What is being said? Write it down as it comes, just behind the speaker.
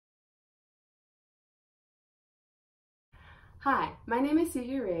Hi, my name is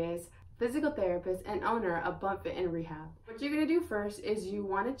Sigri Reyes, physical therapist and owner of Bump Fit Rehab. What you're going to do first is you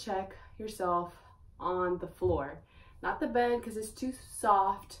want to check yourself on the floor. Not the bed because it's too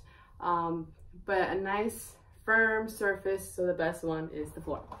soft, but a nice firm surface, so the best one is the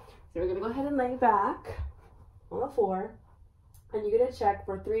floor. So we're going to go ahead and lay back on the floor, and you're going to check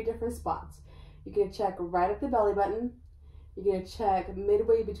for 3 different spots. You're going to check right at the belly button. You're going to check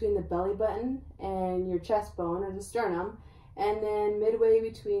midway between the belly button and your chest bone or the sternum, and then midway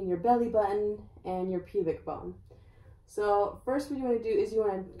between your belly button and your pubic bone. So first what you want to do is you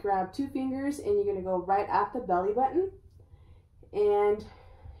want to grab 2 fingers and you're going to go right at the belly button, and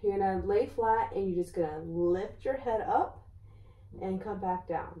you're going to lay flat and you're just going to lift your head up and come back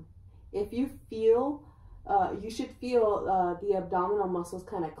down. If you feel, you should feel the abdominal muscles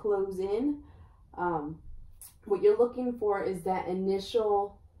kind of close in. What you're looking for is that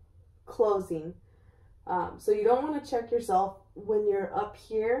initial closing. So you don't want to check yourself when you're up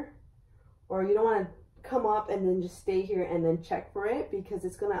here, or you don't want to come up and then just stay here and then check for it, because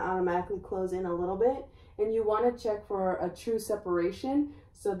it's going to automatically close in a little bit. And you want to check for a true separation.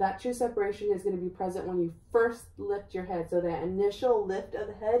 So that true separation is going to be present when you first lift your head. So that initial lift of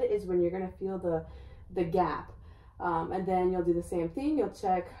the head is when you're going to feel the gap. And then you'll do the same thing. You'll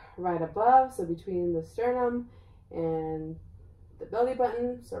check right above, so between the sternum and the belly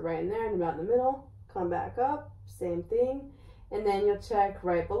button, so right in there and about in the middle. Come back up, same thing. And then you'll check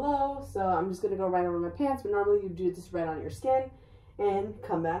right below. So I'm just going to go right over my pants, but normally you do this right on your skin, and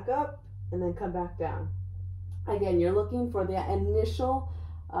come back up and then come back down. Again, you're looking for the initial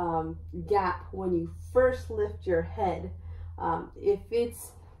gap when you first lift your head. If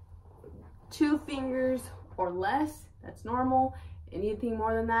it's 2 fingers or less, that's normal. Anything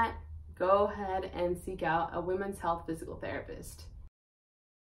more than that, go ahead and seek out a women's health physical therapist.